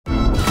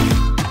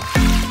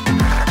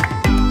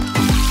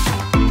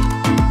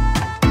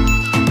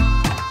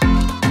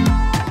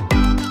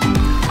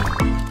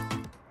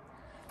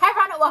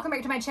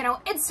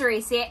channel. It's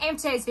Cerise here, and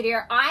for today's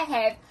video I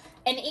have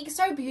an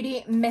XO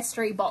Beauty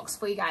mystery box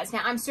for you guys.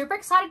 Now I'm super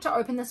excited to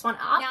open this one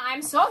up. Now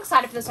I'm so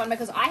excited for this one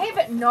because I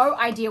have no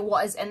idea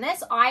what is in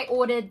this. I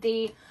ordered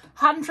the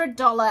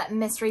 $100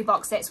 mystery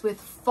box that's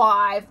worth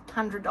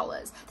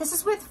 $500. This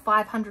is worth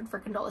 $500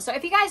 freaking dollars. So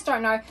if you guys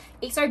don't know,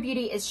 XO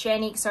Beauty is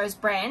Shaaanxo's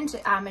brand.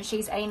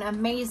 She's an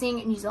amazing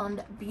New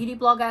Zealand beauty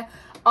blogger.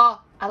 Oh,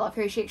 I love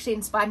her. She actually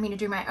inspired me to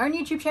do my own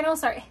YouTube channel.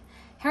 So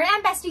here I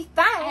am, bestie.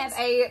 Thanks.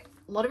 I have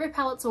a lot of her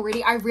palettes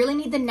already. I really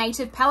need the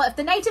native palette. If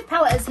the native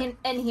palette is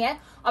in here,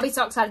 I'll be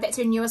so excited. That's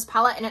her newest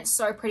palette and it's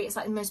so pretty. It's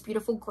like the most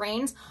beautiful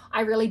greens.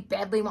 I really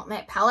badly want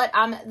that palette.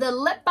 The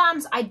lip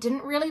balms I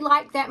didn't really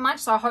like that much,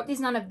 so I hope there's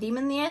none of them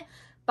in there.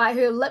 But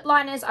her lip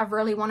liners I've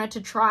really wanted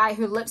to try.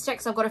 Her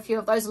lipsticks, I've got a few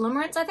of those.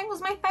 Limerence I think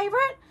was my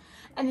favorite.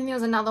 And then there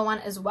was another one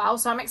as well.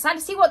 So I'm excited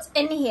to see what's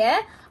in here.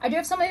 I do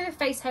have some of her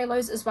face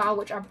halos as well,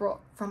 which I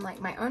brought from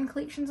like my own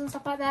collections and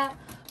stuff like that.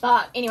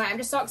 But anyway, I'm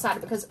just so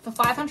excited because for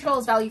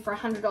 $500 value for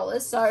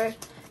 $100. So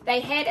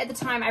they had at the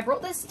time, I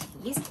brought this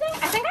yesterday.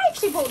 I think I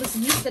actually bought this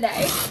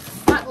yesterday,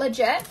 but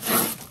legit,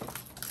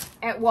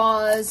 it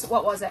was,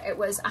 what was it? It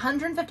was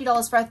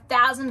 $150 for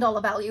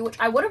 $1,000 value, which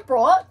I would have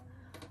brought,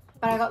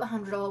 but I got the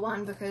 $100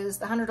 one because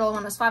the $100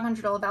 one was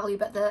 $500 value,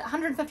 but the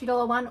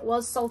 $150 one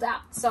was sold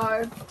out.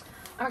 So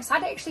I'm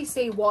excited to actually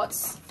see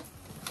what's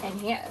in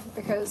here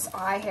because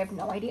I have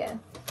no idea.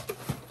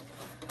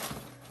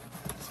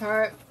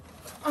 So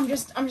I'm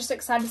just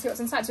excited to see what's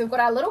inside. So we've got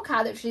our little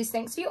card that says,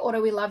 "Thanks for your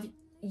order. We love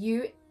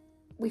you.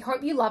 We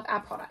hope you love our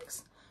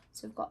products."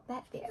 So we've got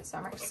that there. So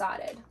I'm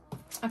excited.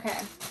 Okay.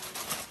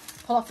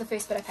 Pull off the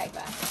first bit of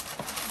paper.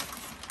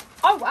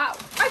 Oh wow.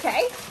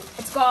 Okay.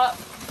 It's got,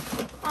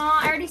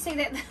 I already see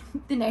that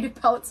the native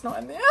palette's not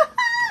in there.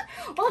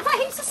 Well, I've got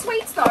heaps of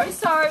sweets though,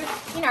 so,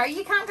 you know,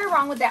 you can't go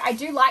wrong with that. I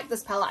do like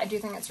this palette. I do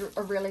think it's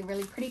a really,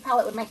 really pretty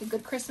palette. It would make a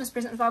good Christmas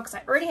present as well because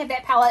I already have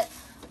that palette.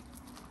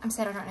 I'm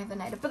sad I don't have the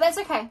native, but that's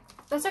okay.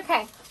 That's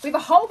okay. We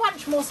have a whole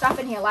bunch more stuff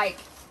in here, like,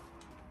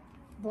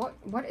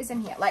 what is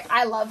in here? Like,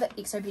 I love the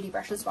XO Beauty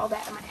brushes as well.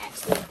 That are my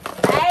absolute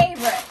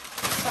favorite.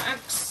 So I'm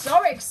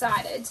so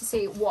excited to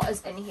see what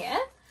is in here.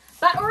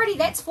 But already,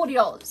 that's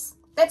 $40.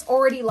 That's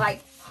already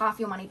like half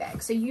your money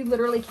back. So you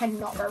literally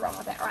cannot go wrong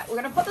with that. All right, we're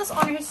going to put this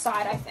on her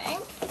side, I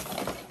think.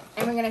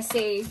 And we're going to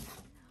see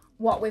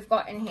what we've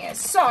got in here.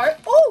 So,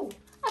 oh,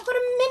 I've got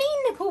a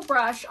mini nipple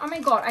brush. Oh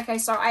my God. Okay,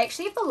 so I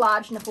actually have the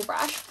large nipple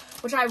brush,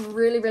 which I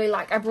really, really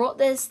like. I brought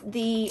this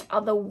the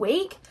other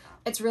week.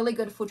 It's really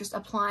good for just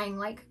applying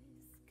like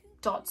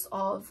dots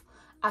of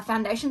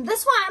foundation.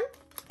 This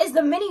one is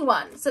the mini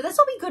one. So this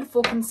will be good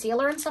for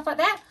concealer and stuff like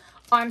that.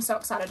 I'm so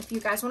excited. If you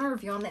guys want a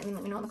review on that, then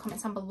let me know in the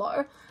comments down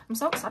below. I'm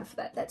so excited for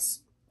that. That's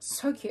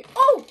so cute.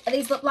 Oh, are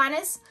these lip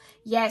liners?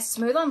 Yes,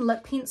 smooth on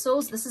lip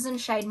pencils. This is in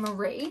shade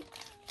Marie.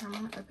 I'm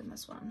going to open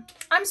this one.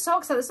 I'm so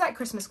excited. This is like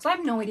Christmas because I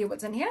have no idea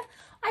what's in here.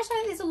 I just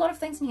know there's a lot of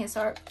things in here,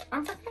 so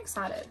I'm freaking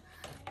excited.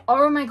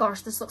 Oh my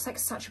gosh, this looks like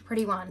such a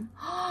pretty one.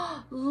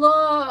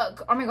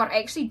 Look. Oh my God, I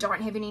actually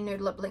don't have any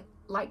nude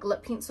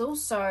lip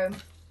pencils, so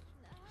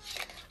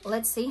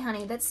let's see,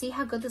 honey. Let's see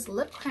how good this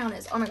lip crown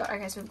is. Oh my God.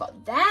 Okay, so we've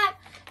got that.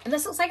 And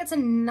this looks like it's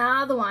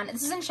another one.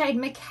 This is in shade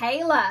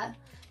Michaela.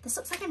 This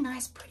looks like a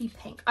nice, pretty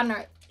pink. I don't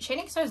know.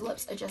 Shaaanxo's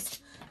lips are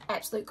just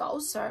absolute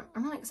goals. So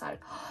I'm really excited.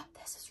 Oh,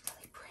 this is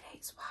really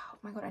pretty. Wow. Oh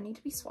my God. I need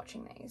to be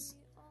swatching these.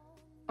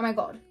 Oh my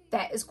God.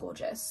 That is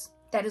gorgeous.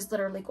 That is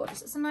literally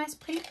gorgeous. It's a nice,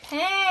 pretty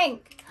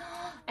pink.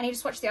 I need to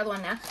swatch the other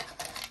one now.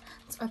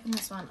 Let's open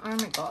this one. Oh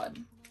my God.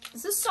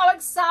 This is so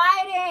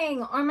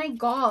exciting. Oh my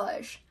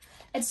gosh.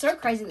 It's so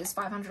crazy there's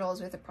 $500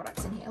 worth of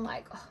products in here.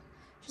 Like, oh,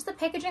 just the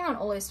packaging on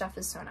all this stuff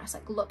is so nice.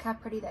 Like, look how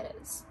pretty that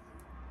is.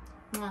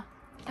 Mwah.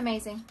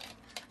 Amazing.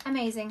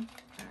 Amazing.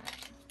 All right.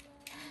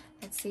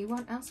 Let's see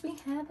what else we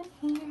have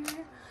in here.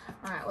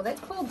 All right, well,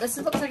 that's cool. This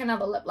looks like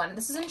another lip liner.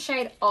 This is in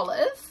shade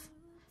Olive.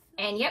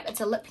 And, yep,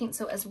 it's a lip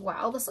pencil as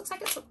well. This looks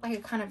like it's like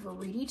a kind of a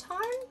reedy tone.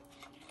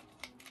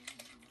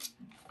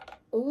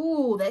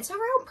 Ooh, that's a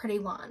real pretty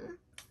one.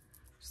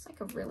 Just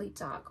like a really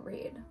dark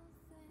red.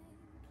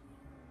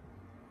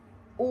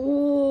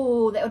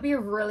 Oh, that would be a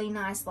really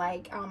nice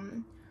like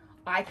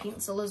eye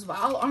pencil as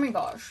well. Oh my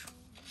gosh,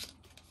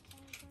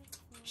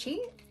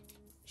 she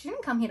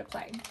didn't come here to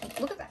play.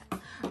 Look at that.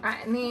 All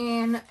right, and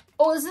then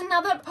there's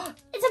another. Oh,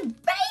 it's a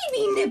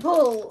baby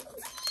nipple.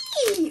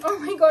 Eee! Oh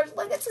my gosh,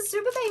 look, it's a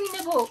super baby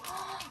nipple.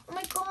 Oh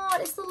my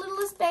God, it's the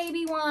littlest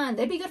baby one.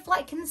 That'd be good for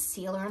like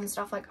concealer and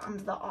stuff like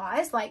under the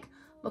eyes. Like,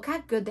 look how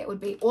good that would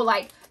be. Or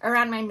like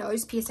around my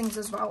nose piercings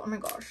as well. Oh my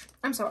gosh,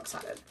 I'm so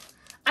excited.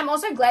 I'm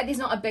also glad there's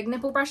not a big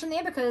nipple brush in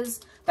there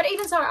because, but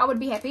even so, I would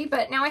be happy.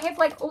 But now I have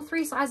like all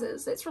 3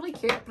 sizes. That's really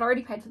cute. But I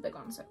already paid for the big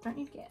one, so I don't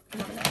need to get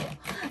another nipple.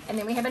 And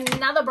then we have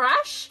another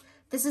brush.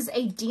 This is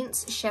a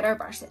dense shadow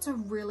brush. That's a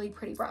really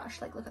pretty brush.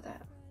 Like, look at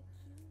that.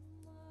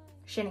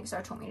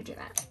 Shaaanxo taught me to do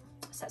that.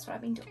 So that's what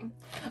I've been doing.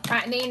 All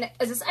right, and then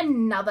is this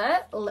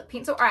another lip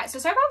pencil? All right, so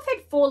far I've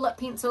had 4 lip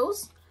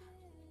pencils.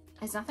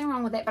 There's nothing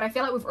wrong with that, but I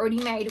feel like we've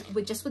already made,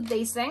 with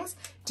these things,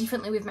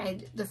 definitely we've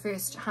made the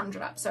first 100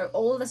 up. So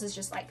all of this is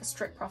just like a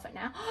strict profit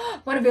now.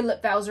 One of your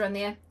lip veils are in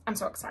there. I'm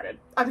so excited.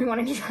 I've been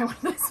wanting to try one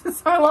of this for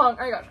so long.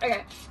 Oh my gosh,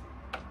 okay.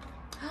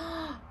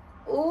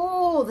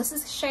 Oh, this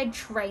is shade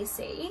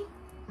Tracy.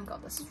 Oh my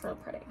god, this is real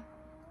pretty.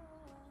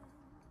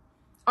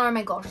 Oh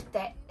my gosh,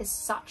 that is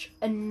such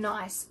a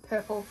nice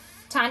purple.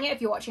 Tanya,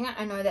 if you're watching it,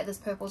 I know that this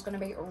purple is going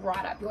to be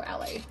right up your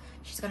alley.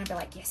 She's going to be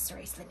like, yes,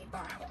 Cerise, let me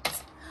borrow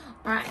it.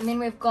 All right, and then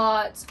we've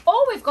got,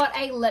 oh, we've got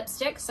a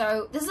lipstick.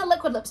 So this is a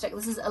liquid lipstick.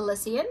 This is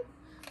Elysian,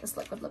 this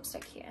liquid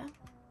lipstick here.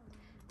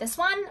 This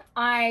one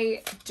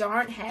I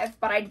don't have,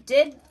 but I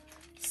did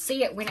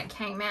see it when it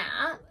came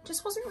out.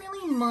 Just wasn't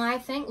really my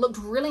thing. Looked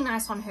really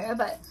nice on her,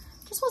 but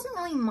just wasn't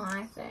really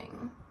my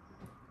thing.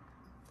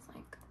 It's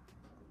like,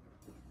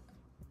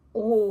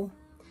 oh,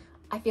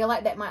 I feel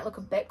like that might look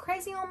a bit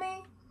crazy on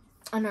me.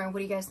 I know, what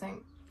do you guys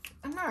think?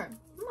 I don't know,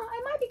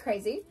 it might be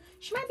crazy.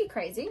 She might be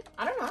crazy.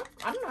 I don't know,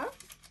 I don't know.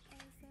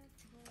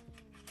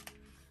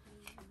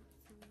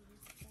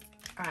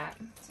 Alright,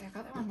 so I've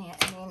got that one there,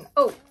 and then,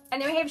 oh,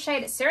 and then we have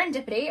shade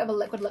Serendipity of a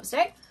liquid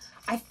lipstick.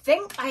 I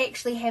think I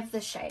actually have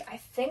this shade. I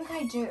think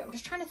I do. I'm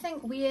just trying to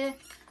think where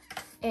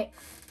it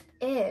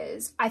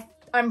is.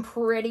 I'm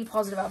pretty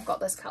positive I've got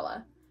this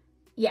color.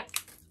 Yeah,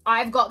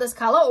 I've got this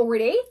color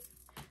already.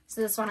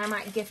 So this one I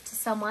might gift to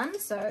someone.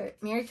 So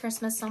Merry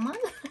Christmas, someone.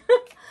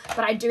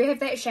 But I do have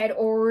that shade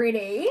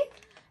already.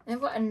 And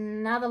I've got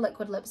another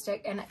liquid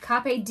lipstick in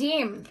Carpe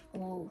Diem.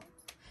 Ooh.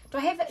 Do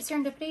I have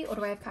Serendipity or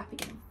do I have Carpe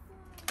Diem?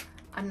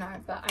 I don't know,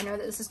 but I know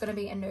that this is going to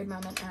be a nude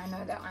moment, and I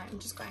know that I'm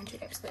just going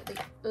to absolutely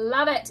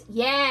love it.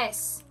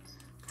 Yes!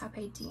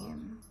 Carpe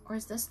Diem. Or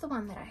is this the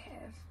one that I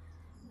have?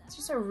 It's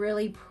just a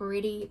really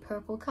pretty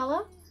purple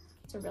color.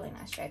 It's a really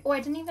nice shade. Oh, I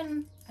didn't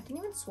even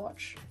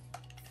swatch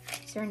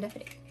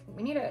Serendipity.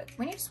 We need to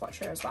swatch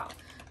her as well.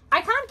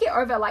 I can't get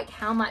over like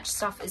how much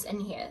stuff is in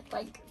here.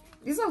 Like,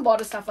 there's a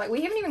lot of stuff. Like,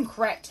 we haven't even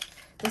cracked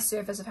the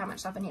surface of how much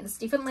stuff in here. This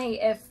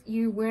definitely, if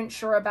you weren't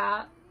sure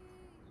about,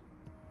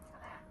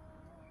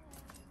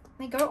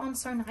 they go on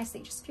so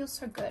nicely. It just feels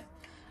so good.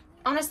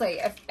 Honestly,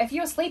 if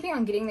you're sleeping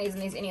on getting these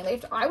and there's any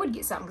left, I would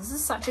get some, because this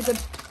is such a good,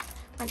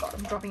 oh my god,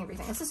 I'm dropping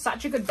everything. This is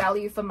such a good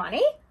value for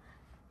money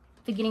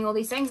for getting all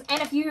these things.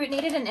 And if you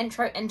needed an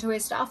intro into her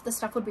stuff, this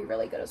stuff would be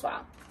really good as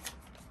well.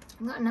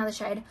 I've got another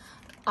shade,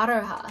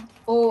 Aroha.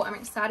 Oh, I'm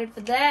excited for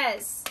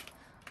this.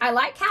 I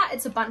like how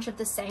it's a bunch of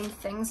the same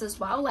things as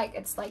well. Like,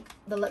 it's like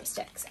the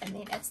lipsticks, and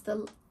then it's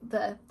the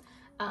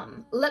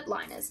lip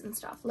liners and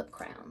stuff, lip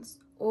crowns.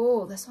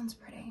 Oh, this one's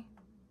pretty.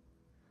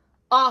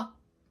 Oh,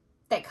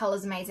 that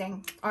color's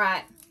amazing. All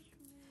right,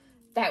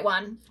 that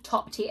one,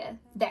 top tier,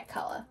 that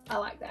color. I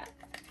like that.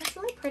 That's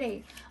really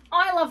pretty. Oh,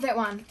 I love that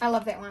one. I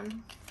love that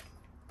one.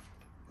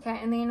 Okay,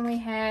 and then we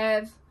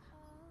have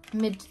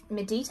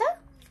Medita.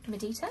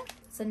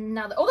 It's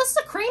another, oh, this is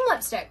a cream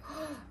lipstick.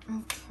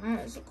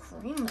 Okay, it's a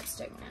cream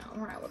lipstick now.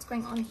 All right, what's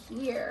going on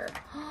here?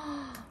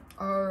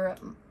 Oh,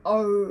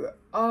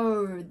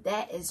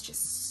 that is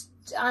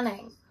just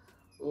stunning.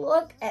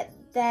 Look at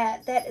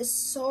that. That is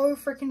so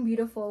freaking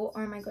beautiful.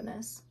 Oh my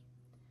goodness.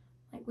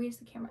 Like, where's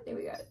the camera? There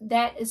we go.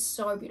 That is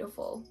so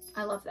beautiful.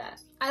 I love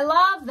that. I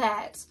love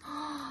that.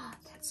 Oh,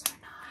 that's so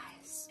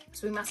nice.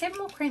 So we must have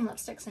more cream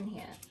lipsticks in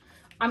here.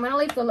 I'm going to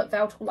leave the lip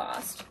veil till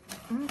last.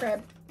 I'm going to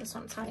grab this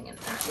one. It's hiding in.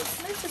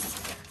 Let's move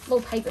this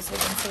little paper so we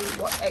can see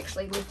what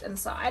actually left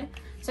inside.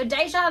 So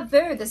Deja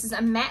Vu. This is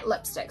a matte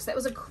lipstick. So that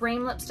was a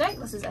cream lipstick.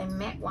 This is a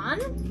matte one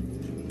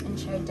in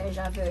shade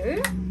Deja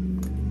Vu.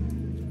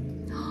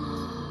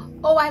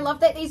 Oh, I love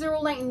that these are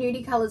all like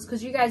nudie colors,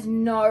 because you guys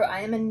know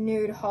I am a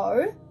nude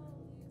hoe.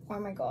 Oh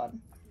my god.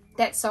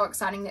 That's so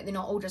exciting that they're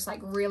not all just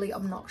like really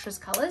obnoxious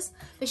colors.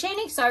 But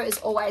Shaaanxo is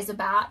always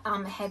about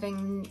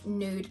having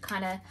nude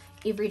kind of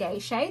everyday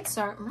shades.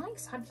 So I'm really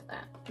excited for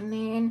that. And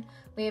then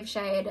we have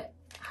shade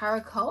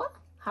Harakoa.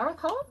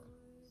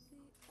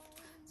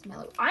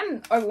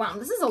 I'm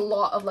overwhelmed. This is a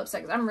lot of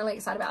lipsticks. I'm really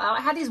excited about that.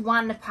 I had this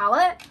one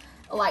palette,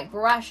 like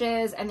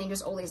brushes, and then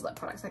just all these lip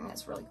products. I think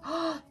that's really,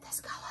 oh, this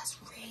color's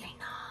really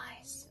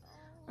nice.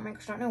 Oh my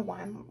gosh, I don't know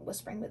why I'm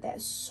whispering, but that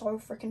is so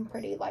freaking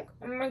pretty. Like,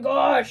 oh my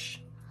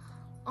gosh.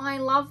 I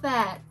love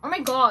that. Oh my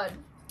god.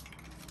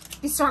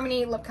 There's so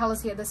many lip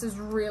colors here. This is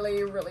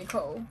really, really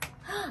cool.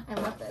 I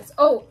love this.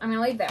 Oh, I'm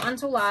going to leave that one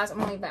till last. I'm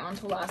going to leave that one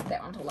till last,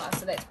 that one till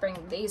last. So let's bring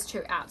these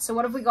two out. So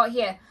what have we got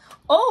here?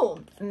 Oh,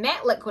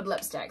 matte liquid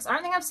lipsticks. I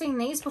don't think I've seen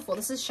these before.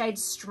 This is shade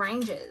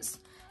Strangers.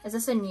 Is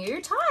this a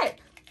new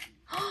type?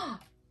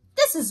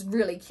 This is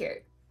really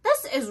cute.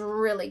 This is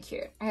really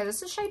cute. Okay,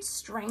 this is shade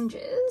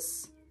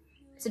Strangers.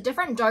 It's a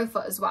different doe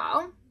foot as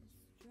well.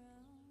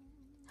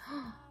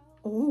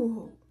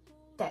 Oh,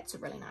 that's a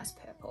really nice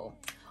purple.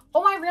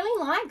 Oh, I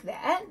really like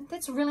that.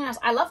 That's really nice.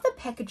 I love the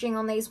packaging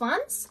on these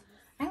ones.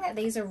 I think that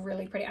these are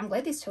really pretty. I'm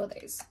glad there's two of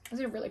these.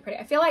 These are really pretty.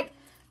 I feel like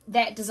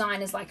that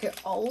design is like an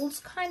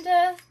old kind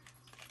of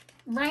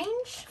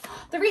range.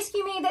 The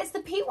Rescue Me, that's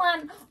the pet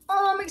one.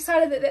 Oh, I'm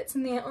excited that that's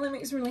in there. Oh, that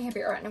makes me really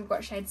happy. All right, and I've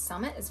got shade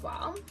Summit as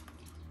well.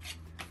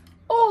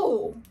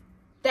 Oh,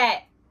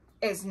 that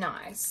is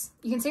nice.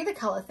 You can see the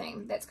color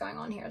theme that's going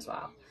on here as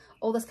well.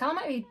 Oh, this color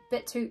might be a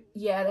bit too,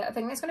 yeah, I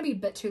think that's going to be a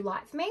bit too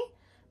light for me.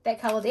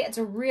 That color there, it's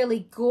a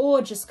really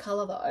gorgeous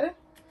color though.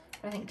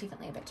 But I think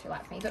definitely a bit too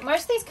light for me. But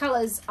most of these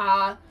colors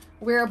are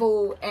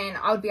wearable and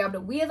I would be able to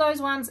wear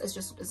those ones. It's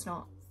just, it's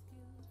not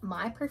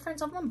my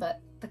preference of them, but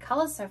the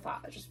colors so far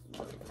are just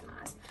really, really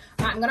nice.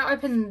 All right, I'm going to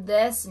open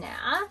this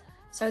now.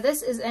 So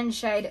this is in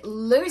shade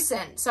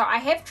Lucent. So I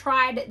have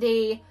tried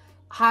the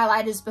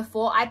highlighters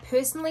before. I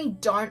personally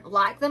don't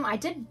like them. I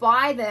did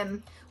buy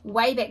them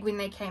way back when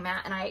they came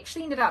out and I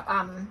actually ended up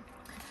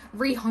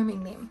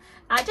rehoming them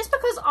just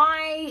because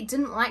I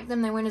didn't like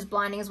them. They weren't as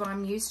blinding as what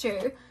I'm used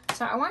to.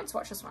 So I won't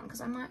swatch this one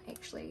because I might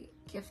actually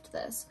gift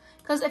this,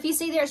 because if you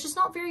see there, it's just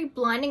not very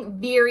blinding.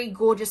 Very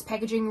gorgeous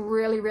packaging,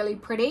 really, really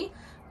pretty,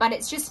 but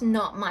it's just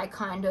not my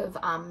kind of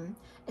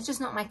it's just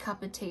not my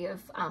cup of tea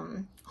of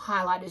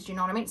highlighters. Do you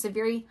know what I mean? It's a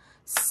very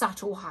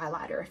subtle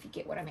highlighter, if you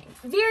get what I mean.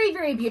 Very,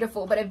 very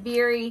beautiful, but a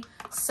very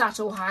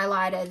subtle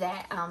highlighter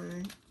that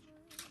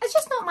it's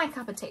just not my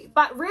cup of tea,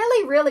 but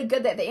really, really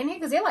good that they're in here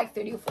because they're like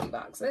 30 or 40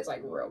 bucks. So that's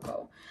like real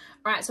cool.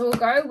 All right, so we'll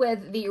go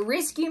with the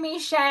Rescue Me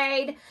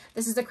shade.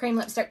 This is the cream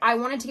lipstick. I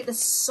wanted to get this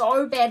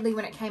so badly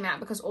when it came out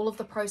because all of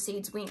the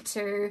proceeds went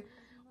to,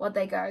 what'd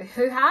they go?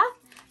 Hoo Ha.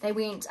 They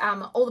went,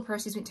 all the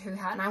proceeds went to Hoo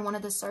Ha, and I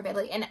wanted this so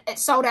badly, and it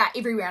sold out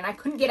everywhere, and I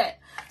couldn't get it.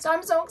 So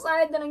I'm so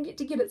excited that I get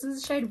to get it. So this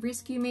is the shade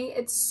Rescue Me.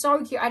 It's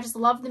so cute. I just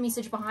love the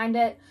message behind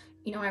it.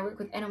 You know, I work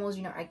with animals.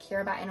 You know, I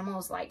care about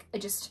animals. Like,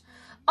 it just...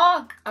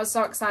 Oh, I was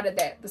so excited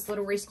that this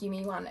little Rescue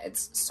Me one,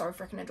 it's so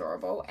freaking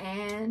adorable.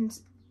 And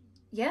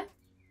yeah,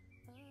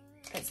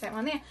 it's that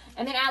one there.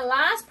 And then our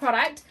last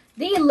product,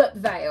 the lip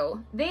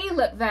veil. The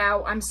lip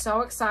veil, I'm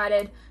so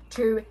excited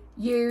to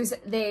use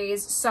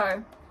these.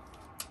 So,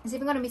 has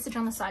even got a message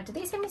on the side. Do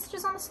these have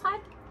messages on the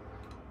side?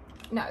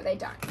 No, they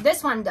don't.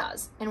 This one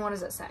does. And what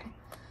does it say?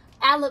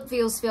 Our lip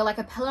veils feel like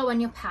a pillow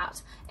in your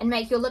pout and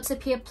make your lips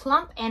appear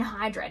plump and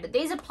hydrated.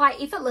 These apply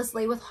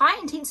effortlessly with high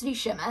intensity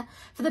shimmer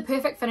for the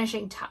perfect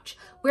finishing touch.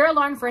 Wear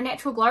alone for a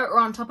natural glow or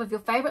on top of your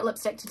favorite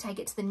lipstick to take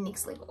it to the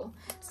next level.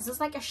 So this is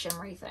like a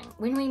shimmery thing.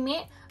 When we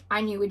met,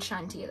 I knew we'd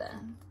shine together.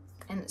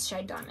 And it's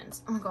shade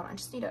Diamonds. Oh my god, I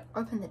just need to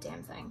open the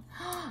damn thing.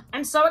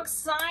 I'm so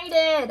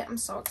excited. I'm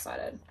so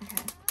excited.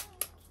 Okay.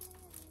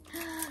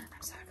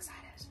 I'm so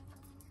excited.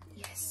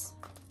 Yes.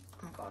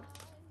 Oh my god.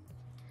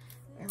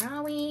 Where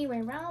are we?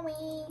 Where are we?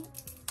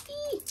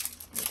 Eee. Here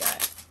we go.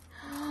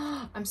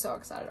 I'm so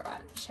excited. All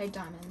right, shade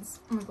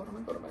Diamonds. Oh my god, oh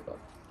my god, oh my god.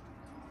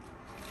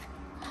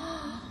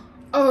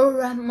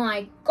 Oh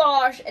my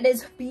gosh, it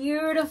is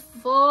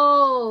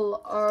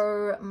beautiful.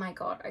 Oh my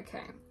god,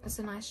 okay. It's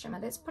a nice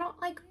shimmer. That's put on,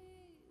 like,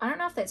 I don't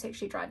know if that's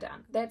actually dried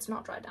down. That's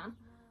not dried down.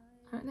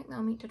 I don't think they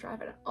were meant to dry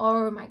it.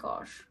 Oh my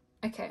gosh.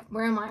 Okay,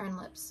 where are my own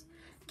lips?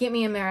 Get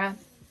me a mirror.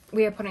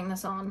 We are putting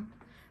this on.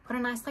 Put a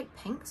nice, like,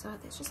 pink. So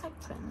let's just, like,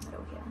 put it in the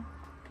middle here.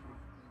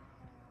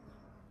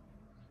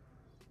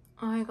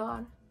 Oh my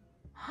god.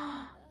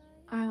 Oh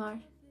my gosh.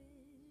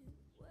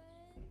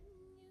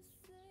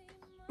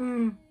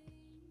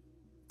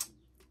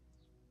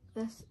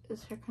 This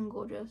is freaking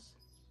gorgeous.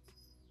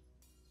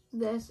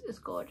 This is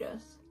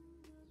gorgeous.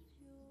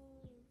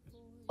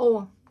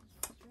 Oh.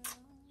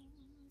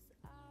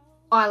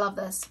 Oh, I love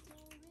this.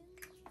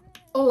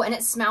 Oh, and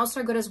it smells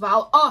so good as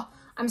well. Oh,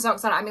 I'm so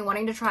excited. I've been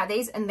wanting to try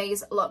these, and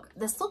these look,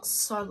 this looks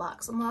so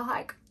luxe. I'm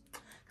like,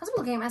 because I'm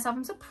looking at myself,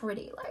 I'm so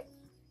pretty, like,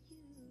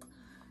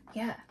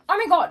 yeah. Oh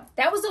my god,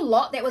 that was a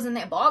lot that was in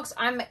that box.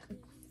 I'm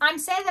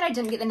sad that I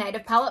didn't get the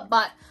native palette,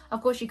 but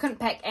of course you couldn't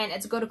pick, and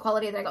it's good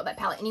quality that I got that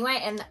palette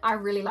anyway, and I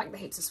really like the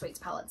Heaps of Sweets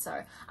palette,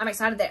 so I'm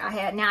excited that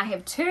I now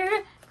have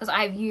two, because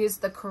I've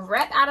used the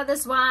crap out of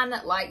this one.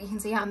 Like, you can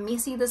see how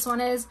messy this one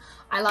is.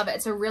 I love it.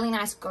 It's a really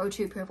nice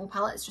go-to purple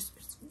palette. It's just,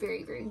 it's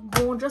very, very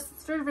gorgeous.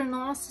 It's very, very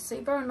nice to see,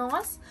 very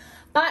nice.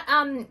 But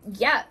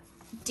yeah,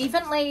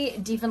 definitely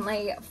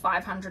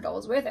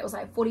 $500 worth. It was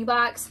like 40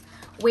 bucks.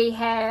 We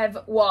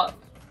have what,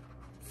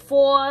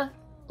 4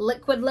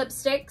 liquid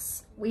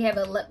lipsticks. We have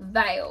a lip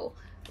veil.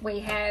 We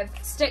have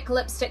stick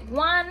lipstick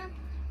 1.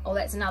 Oh,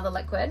 that's another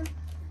liquid.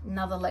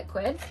 Another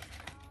liquid.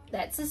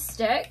 That's a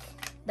stick.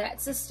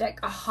 That's a stick.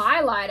 A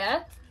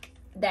highlighter.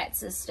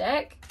 That's a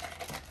stick.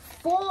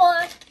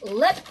 4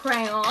 lip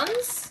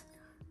crayons.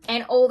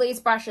 And all these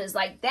brushes.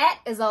 Like, that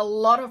is a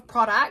lot of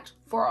product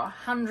for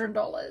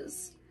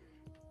 $100.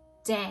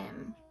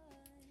 Damn.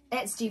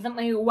 That's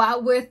definitely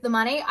well worth the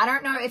money. I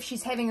don't know if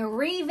she's having a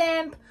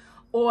revamp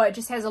or it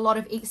just has a lot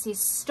of excess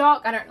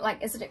stock. I don't,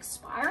 like, is it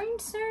expiring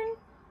soon?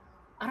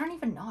 I don't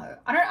even know.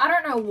 I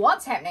don't know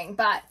what's happening,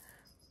 but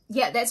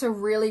yeah, that's a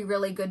really,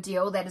 really good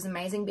deal. That is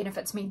amazing.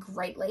 Benefits me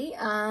greatly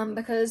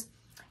because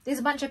there's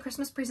a bunch of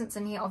Christmas presents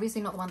in here.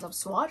 Obviously not the ones I've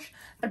swatched,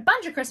 but a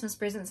bunch of Christmas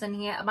presents in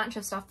here, a bunch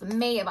of stuff for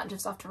me, a bunch of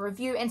stuff to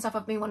review, and stuff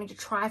I've been wanting to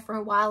try for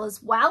a while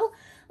as well.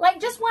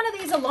 Like, just one of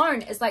these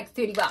alone is like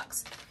 30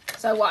 bucks.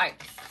 So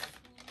like,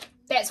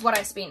 that's what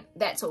I spent.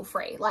 That's all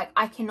free. Like,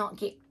 I cannot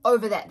get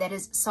over that. That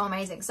is so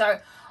amazing. So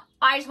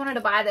I just wanted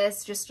to buy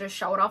this just to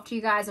show it off to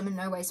you guys. I'm in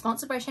no way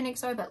sponsored by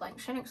Shaaanxo, but like,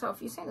 Shaaanxo,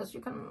 if you've seen this,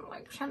 you can,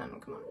 like, Shannon,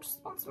 come on, just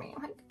sponsor me.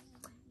 Like,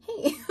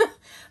 Hey.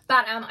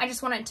 But I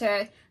just wanted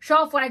to show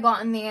off what I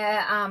got in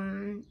there,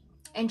 and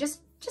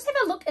just have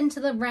a look into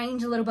the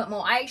range a little bit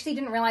more. I actually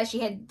didn't realize she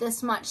had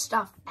this much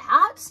stuff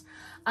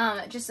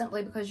out, just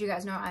simply because you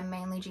guys know I'm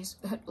mainly just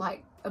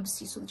like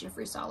obsessed with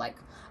Jeffree Star, like,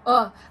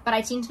 oh, but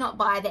I tend to not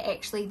buy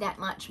actually that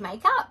much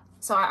makeup,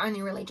 so I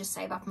only really just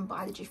save up and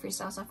buy the Jeffree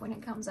Star stuff when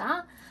it comes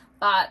out.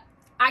 But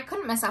I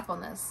couldn't mess up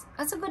on this.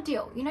 That's a good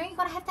deal. You know, you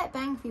gotta have that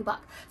bang for your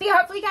buck. But yeah,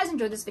 hopefully you guys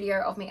enjoyed this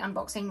video of me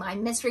unboxing my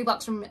mystery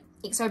box from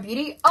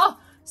xobeauty. Oh,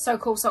 so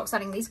cool, so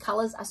exciting. These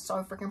colors are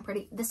so freaking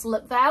pretty. This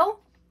lip veil,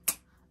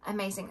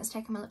 amazing. It's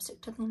taking my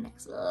lipstick to the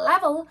next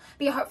level.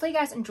 But yeah, hopefully you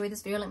guys enjoyed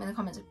this video. Let me in the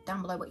comments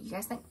down below what you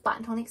guys think. But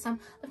until next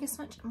time, love you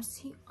so much. I'm gonna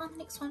see you on the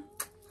next one.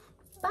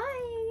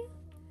 Bye.